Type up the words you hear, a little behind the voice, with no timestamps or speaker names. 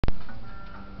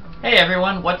Hey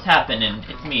everyone, what's happening?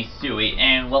 It's me, Stewie,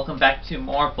 and welcome back to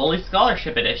more Bully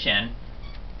Scholarship Edition.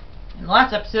 In the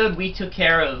last episode, we took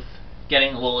care of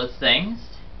getting Lola's things.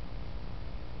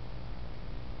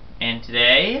 And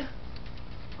today,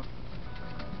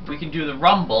 we can do the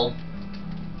Rumble.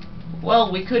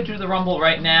 Well, we could do the Rumble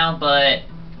right now, but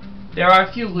there are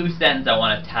a few loose ends I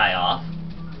want to tie off.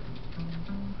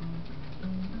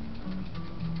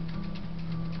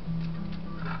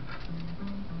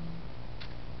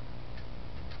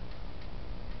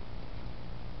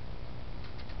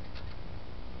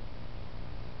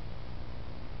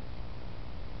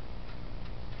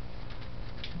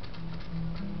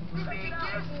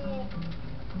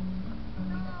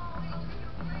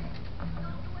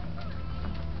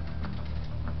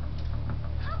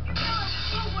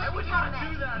 I would not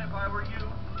do that if I were you.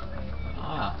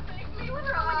 You were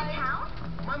going to town?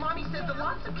 My mommy said that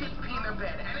lots of kids pee in their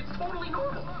bed, and it's totally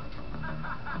normal. I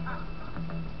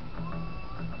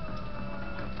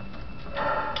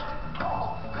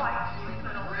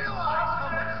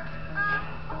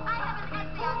have an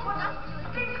essay on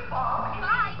industrial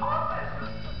Bye.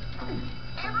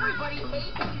 Everybody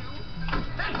hates you.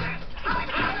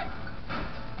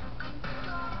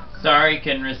 Sorry,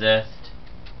 can resist.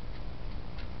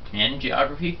 And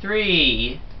Geography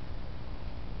 3.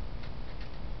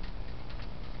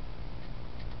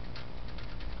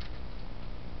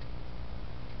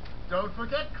 Don't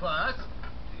forget, class,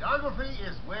 geography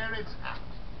is where it's at.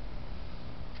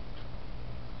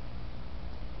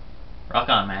 Rock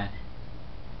on, man.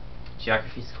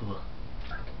 Geography's cool.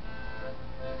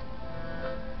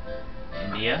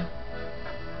 India.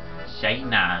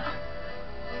 China.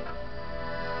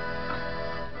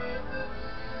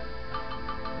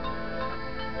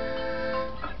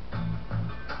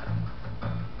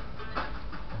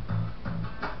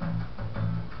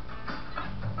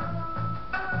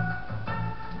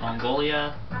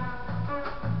 Mongolia.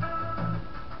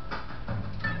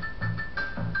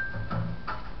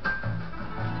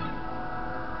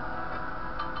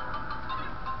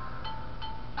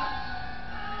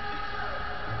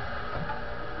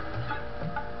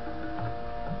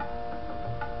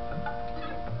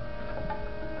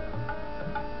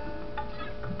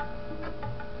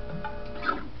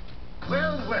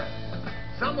 Well,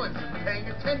 someone's been paying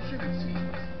attention, it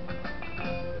seems.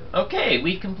 Okay,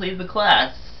 we completed the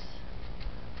class.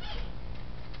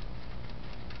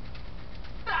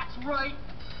 That's right.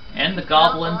 And the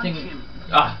goblins and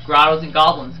grottos and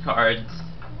goblins cards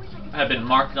have been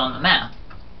marked on the map.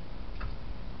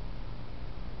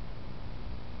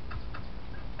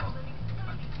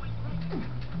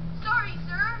 Sorry,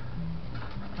 sir.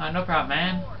 No problem,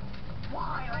 man.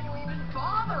 Why are you even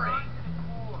bothering?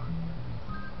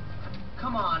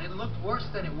 Come on, it looked worse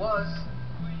than it was.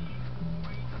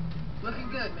 Looking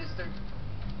good, mister.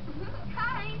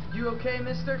 Hi. You okay,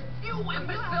 mister? You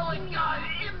imbecile god,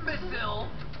 imbecile!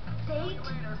 Date.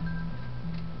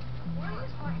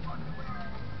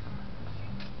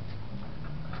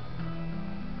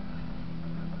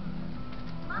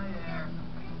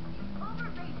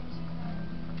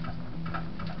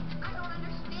 I don't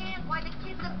understand why the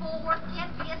kids at Bulwark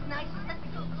can't be as nice as the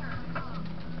teachers.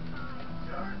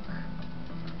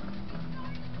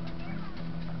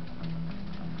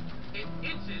 It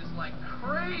itches like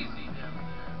crazy down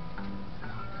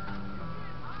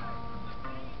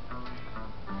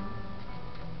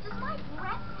Does my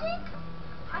breath stink?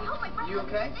 I hope my breath You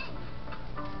doesn't okay? stink.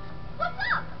 What's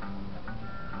up?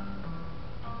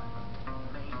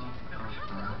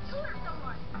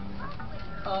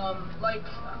 Like,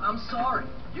 I'm sorry.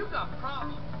 You got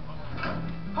problems.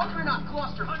 Hope you're not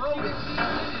claustrophobic.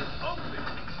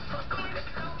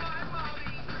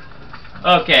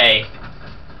 Okay.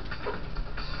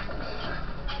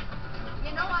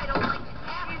 You know I don't like to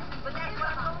tap, but that's what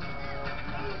I'm going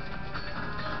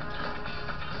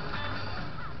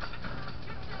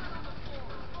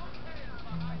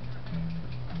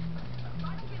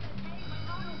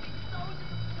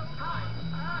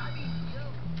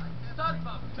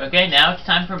Okay, now it's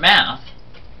time for math.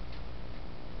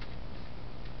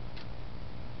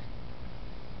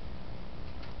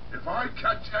 If I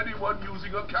catch anyone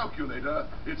using a calculator,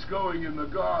 it's going in the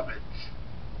garbage.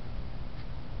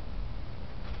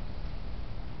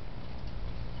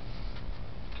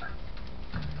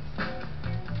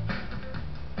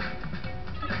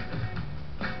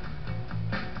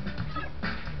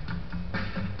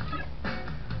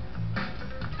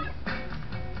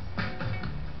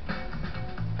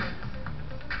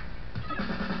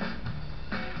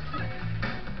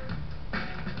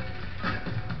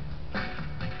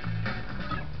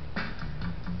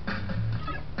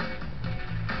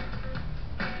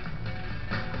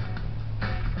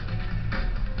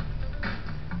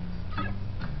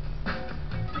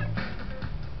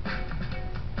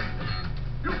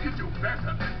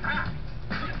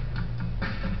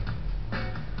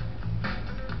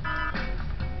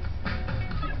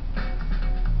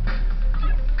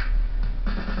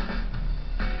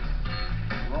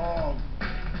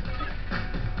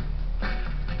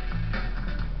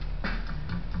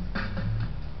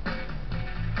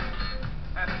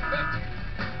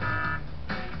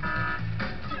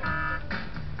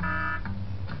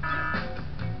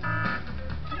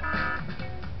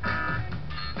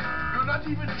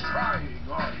 even trying,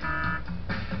 are you?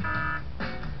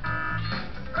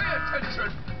 Pay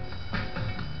attention!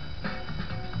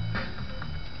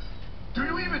 Do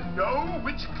you even know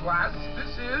which class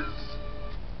this is?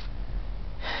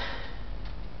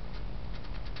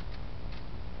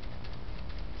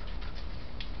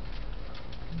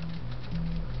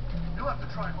 You'll have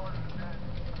to try harder than that.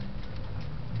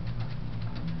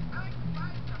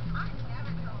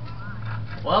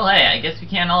 Well, hey, I guess we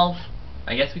can't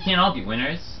all be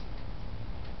winners.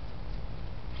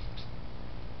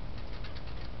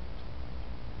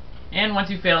 And once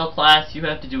you fail a class, you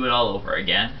have to do it all over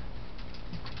again.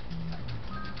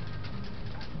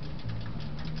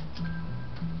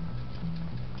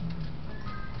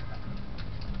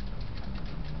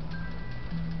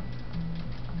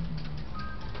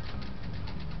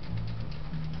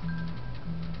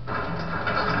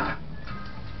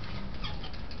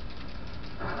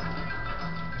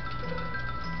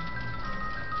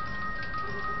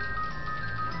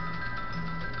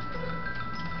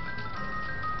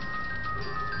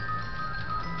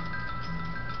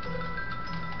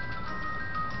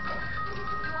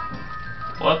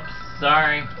 Whoops,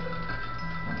 sorry.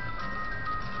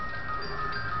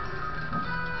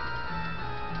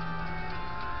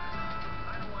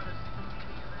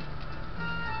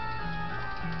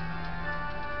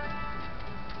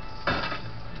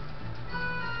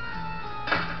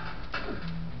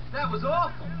 That was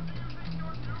awful.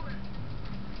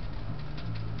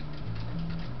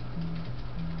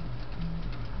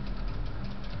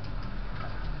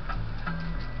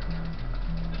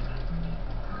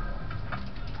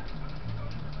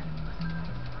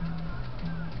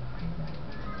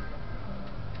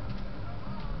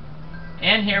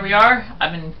 And here we are.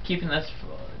 I've been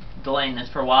delaying this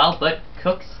for a while, but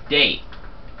Cook's date.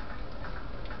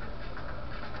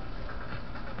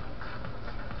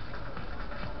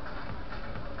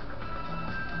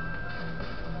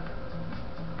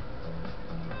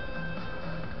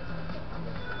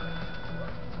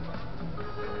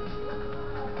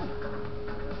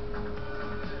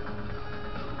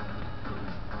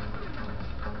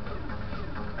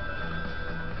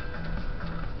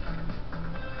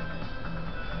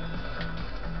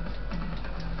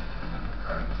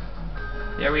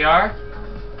 There we are.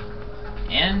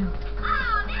 And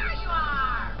Oh, there you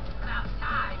are! About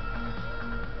time.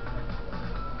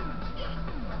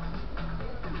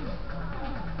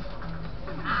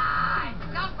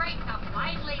 Don't break the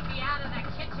finally be out of the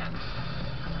kitchen.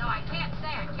 No, I can't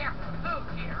say I care for the food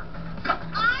here.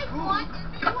 I want to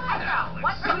be what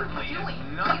are you doing?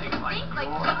 Nothing You like think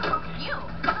like your you.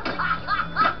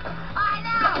 I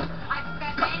know. I've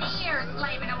spent many years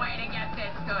slaving away to get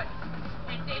this good.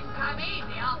 It didn't come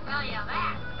easy, I'll tell you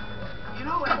that. You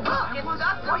know, And look, I it's was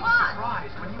Dr. quite Watt.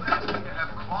 surprised when you asked me to have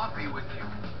coffee with you.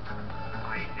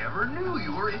 I never knew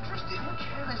you were interested in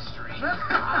chemistry.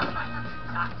 Doctor,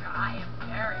 I am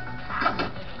very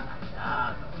passionate and I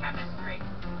love chemistry.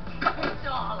 It's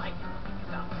all I can think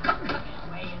about cooking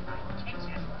away in my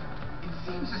kitchen. It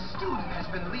seems a student has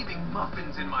been leaving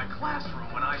muffins in my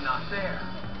classroom when I'm not there.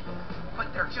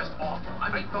 But they're just awful. I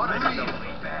mean,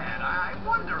 really bad. I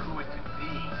wonder who it could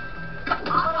be.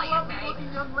 What you say?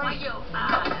 Well, you,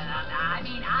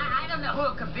 I don't know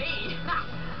who it could be.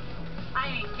 I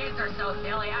mean, kids are so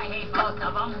silly. I hate most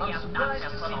of them. You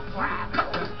obnoxious little crap.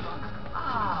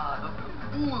 Ah, the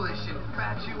foolish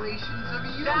infatuations of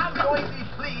youth. Now, noisy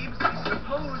plebes,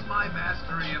 Suppose my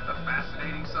mastery of the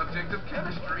fascinating subject of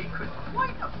chemistry could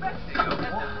quite affecting a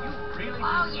woman. you really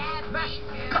Oh, yeah, me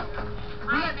too.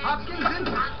 I Hopkins imagine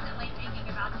in. you constantly thinking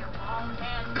about your bald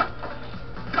head.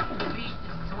 The beads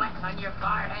of sweat on your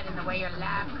forehead and the way your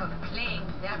lab coat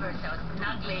clings ever so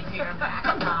snugly to your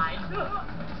backside.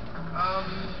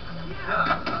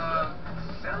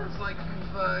 Sounds like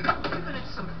you've given it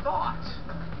some thought.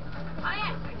 Oh,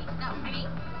 yes, I mean,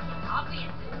 it's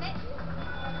obvious, isn't it?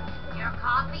 Your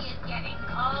coffee is getting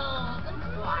cold.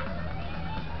 What?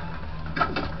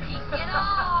 Drink it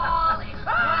all. It's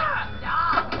good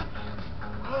stuff.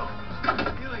 Oh,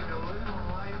 feeling a little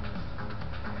like...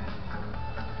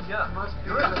 Yeah, it must be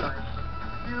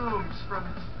fumes from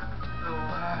the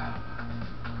lab.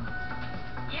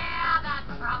 Yeah,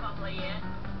 that's probably it.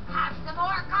 Have some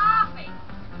more coffee.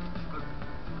 But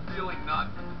feeling not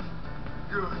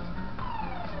good.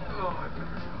 Oh, I better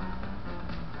go.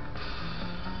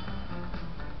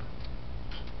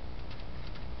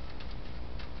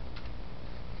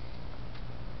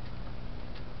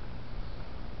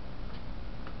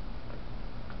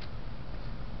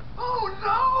 Oh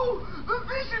no! The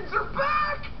visions are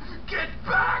back! Get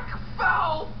back,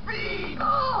 foul fiend!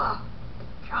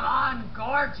 Come on,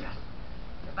 gorgeous.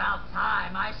 It's about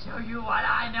time I show you what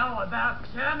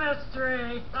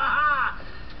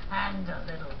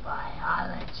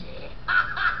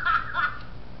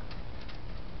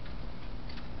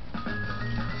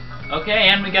Okay,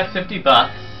 and we got 50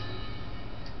 bucks.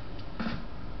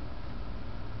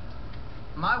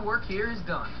 My work here is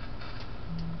done.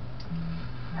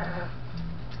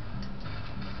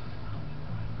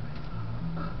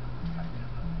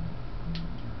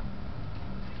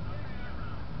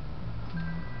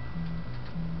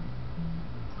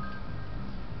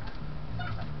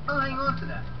 I'll hang on to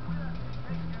that.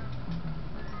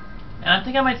 And I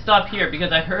think I might stop here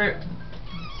because I heard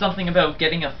something about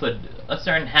getting a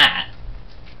certain hat.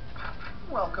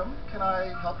 Welcome. Can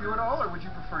I help you at all, or would you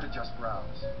prefer to just browse?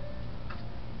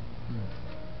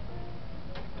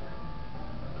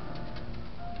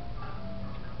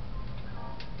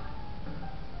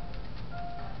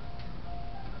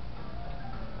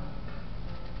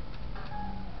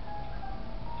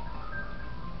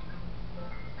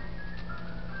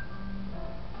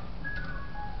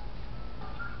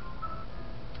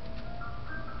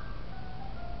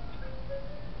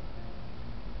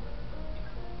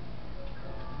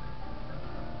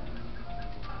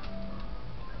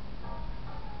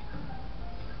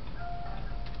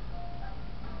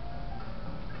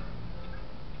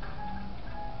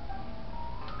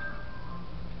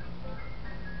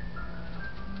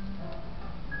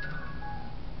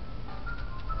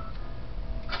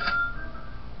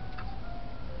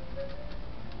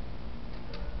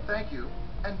 Thank you.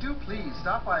 And do please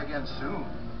stop by again soon.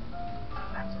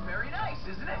 That's very nice,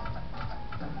 isn't it?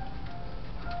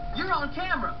 You're on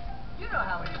camera. You know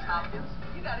how it is, Hopkins.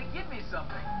 You gotta give me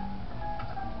something.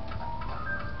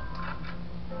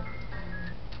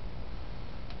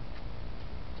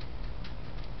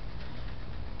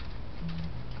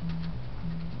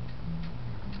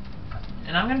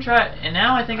 And I'm gonna try, and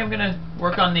now I think I'm gonna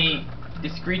work on the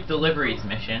discreet deliveries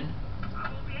mission.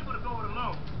 I won't be able to go it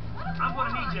alone. I'm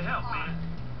gonna need your help, man.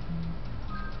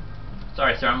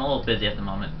 Sorry, sir, I'm a little busy at the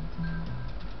moment.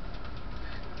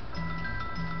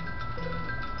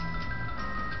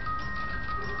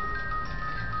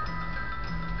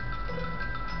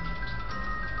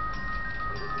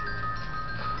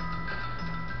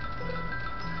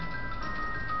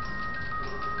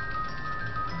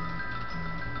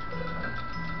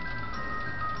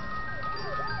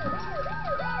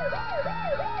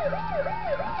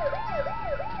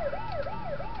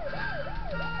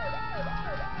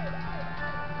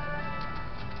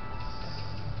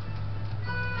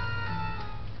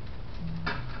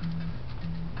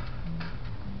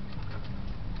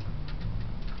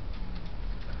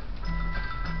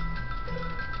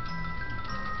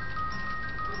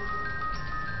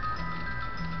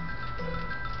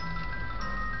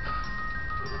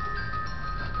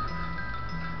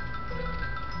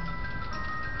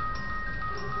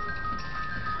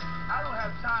 I don't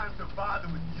have time to bother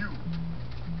with you.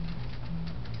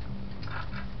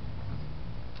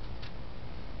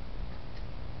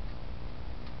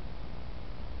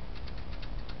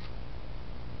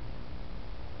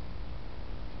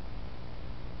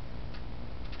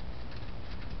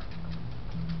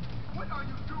 What are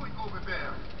you doing over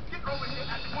there? Get over here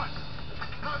at once.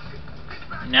 Hopkins, get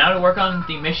back. Now to work on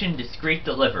the mission discreet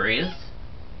deliveries.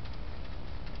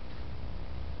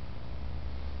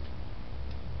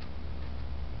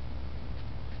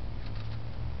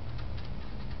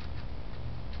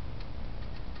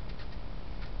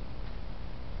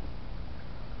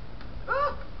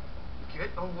 Ah! Get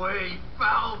away,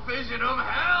 foul vision of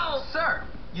hell! Sir,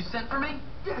 you sent for me?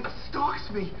 Death stalks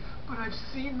me, but I've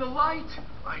seen the light.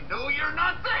 I know you're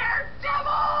not there,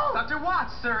 devil! Dr.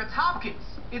 Watts, sir, it's Hopkins.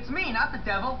 It's me, not the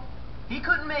devil. He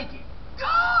couldn't make it.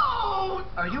 Don't!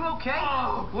 Are you okay?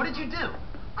 Oh. What did you do?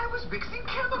 I was mixing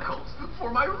chemicals for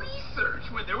my research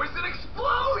when there was an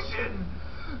explosion.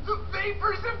 The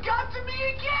vapors have got to me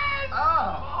again.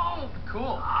 Oh,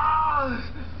 cool. Ah.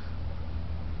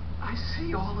 I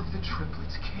see all of the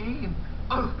triplets came.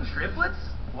 Oh, Triplets?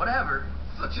 Whatever.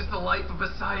 such is the life of a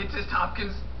scientist,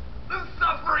 Hopkins. The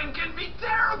suffering can be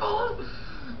terrible.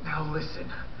 Now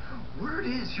listen, word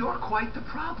is you're quite the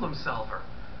problem solver.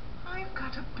 I've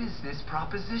got a business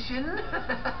proposition.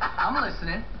 I'm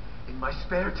listening. In my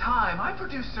spare time, I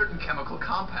produce certain chemical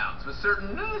compounds with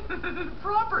certain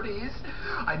properties.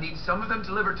 I need some of them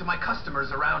delivered to my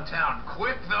customers around town.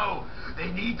 Quick, though. They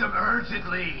need them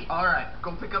urgently. All right,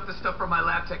 Go pick up the stuff from my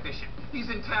lab technician. He's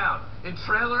in town, in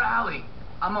Trailer Alley.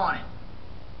 I'm on it.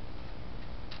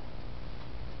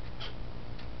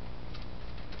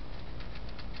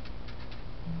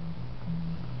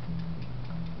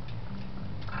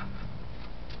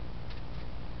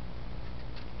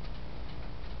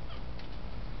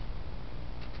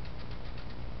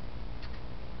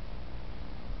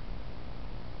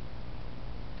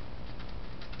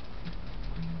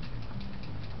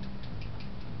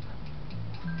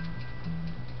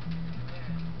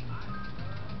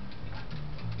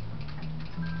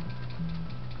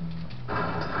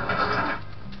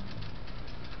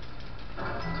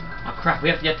 Crap, we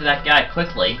have to get to that guy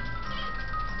quickly.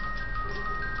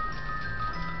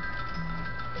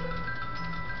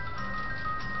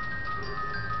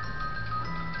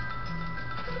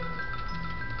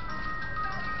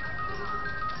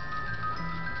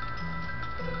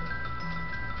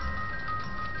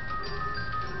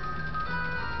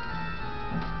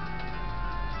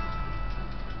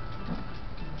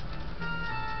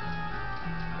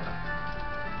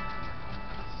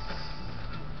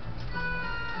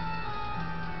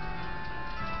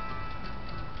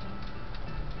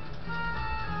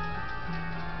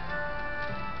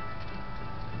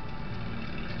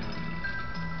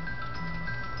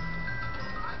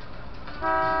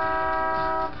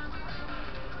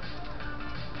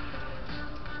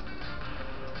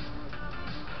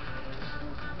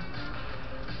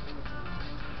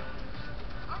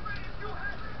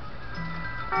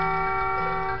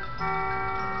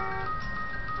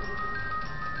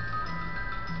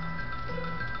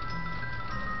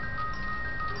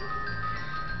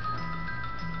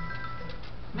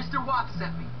 Mr. Watts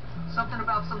sent me. Something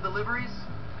about some deliveries?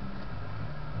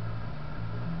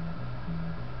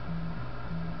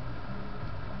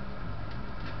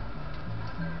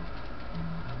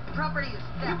 Property is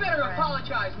theft. You better friend.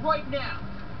 apologize right now.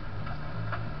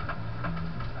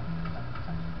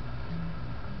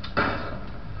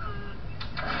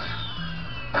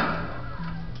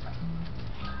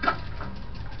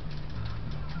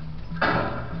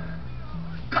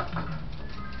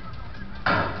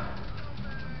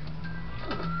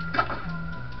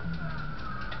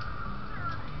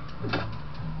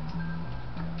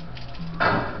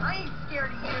 I ain't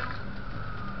scared of you.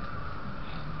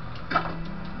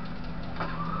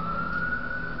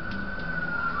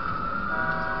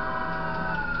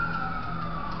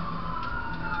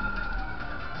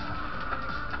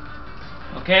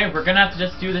 Okay, we're gonna have to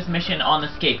just do this mission on the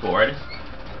skateboard.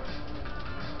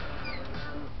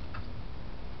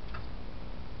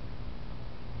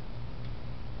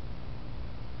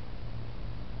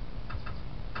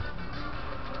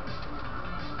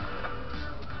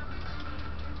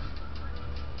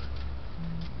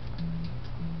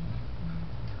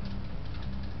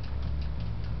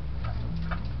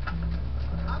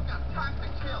 I've got time to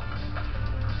kill.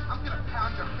 I'm gonna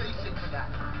pound your face in for that.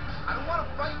 I don't want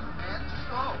to fight you, man. Just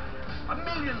go. A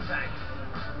million thanks.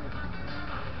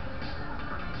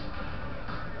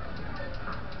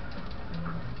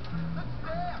 Let's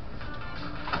dance.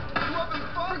 You having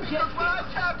fun? Because when I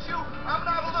catch you, I'm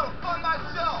gonna have a little fun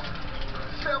myself.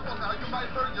 Careful now, you might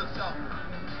hurt yourself.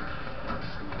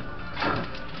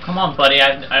 Come on, buddy,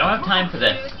 I don't have time for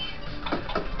this.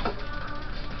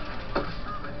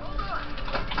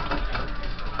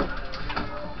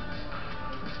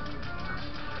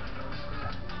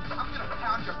 I'm gonna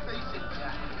pound your face in for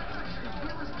that.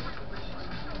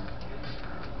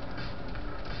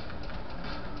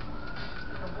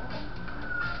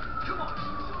 Come on.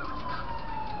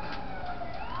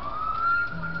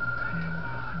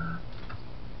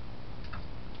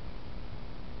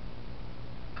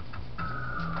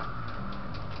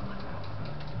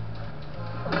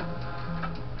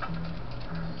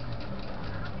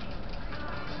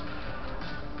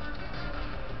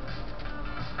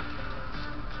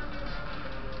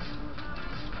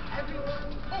 Show me what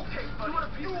you got. Okay,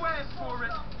 buddy, you asked for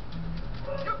it.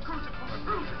 You're cruising for a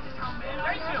bruise. This is how man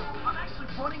I Thank am. you. I'm actually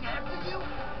running after you.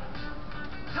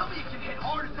 Tell me you can hit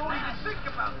harder than Don't that. even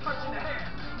think about touching the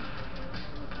hair.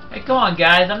 Hey, come on,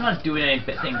 guys, I'm not doing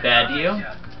anything bad to you.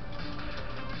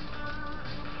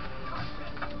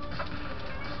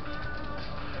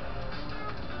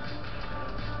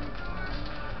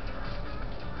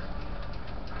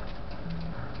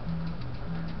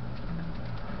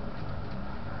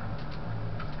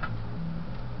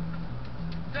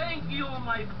 Thank you,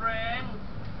 my friend.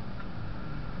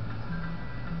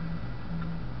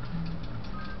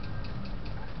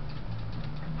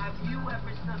 Have you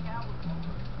ever snuck out with me?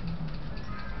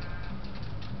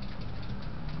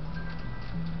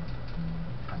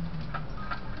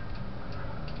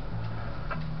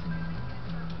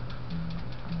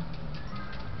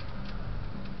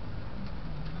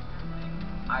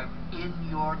 I'm in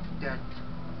your debt.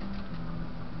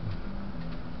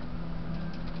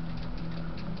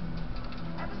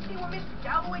 Ever see what Mr.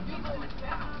 Galloway keeps going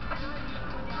down?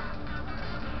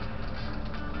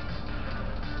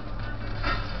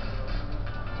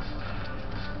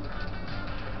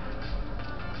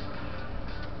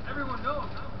 Everyone knows,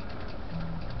 huh?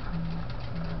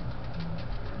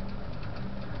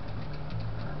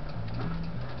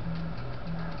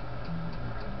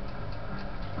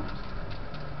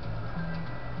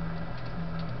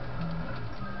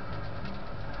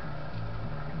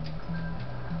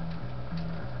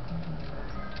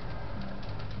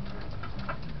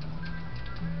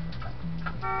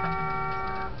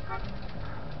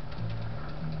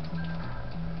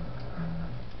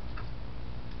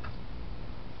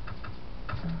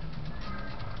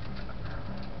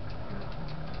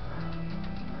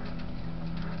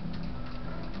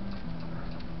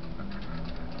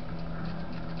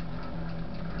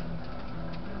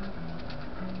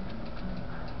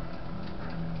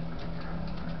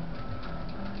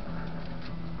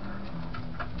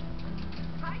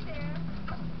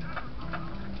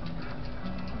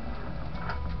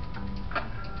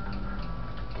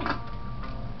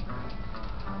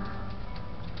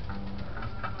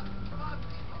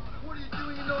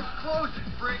 close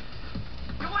it, freak.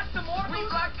 You want some more We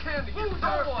booze? like candy. You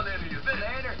don't want any of this.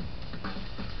 Later.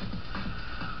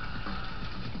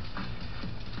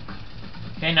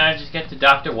 Okay, now I just get to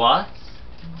Dr. Watts.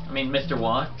 I mean, Mr.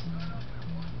 Watts.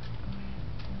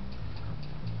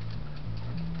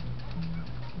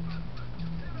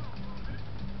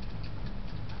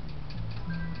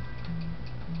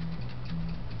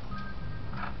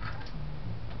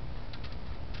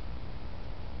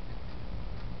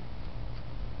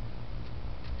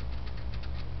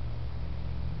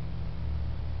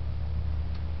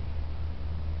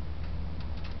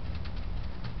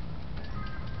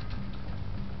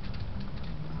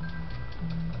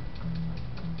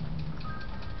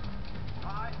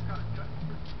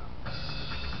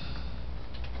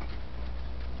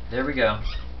 There we go.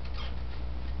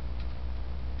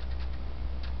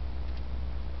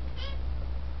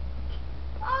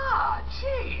 Ah,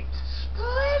 James,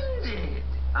 splendid.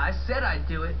 I said I'd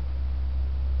do it.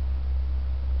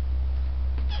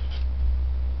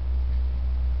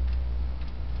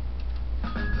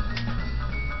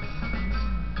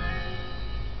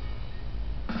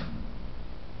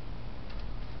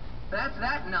 That's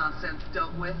that nonsense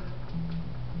dealt with.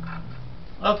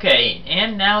 Okay,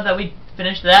 and now that we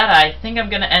finished that, I think I'm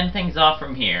going to end things off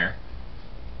from here.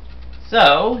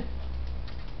 So,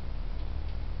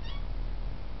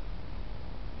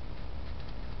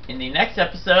 in the next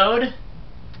episode,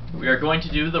 we are going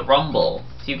to do the Rumble.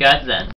 See you guys then.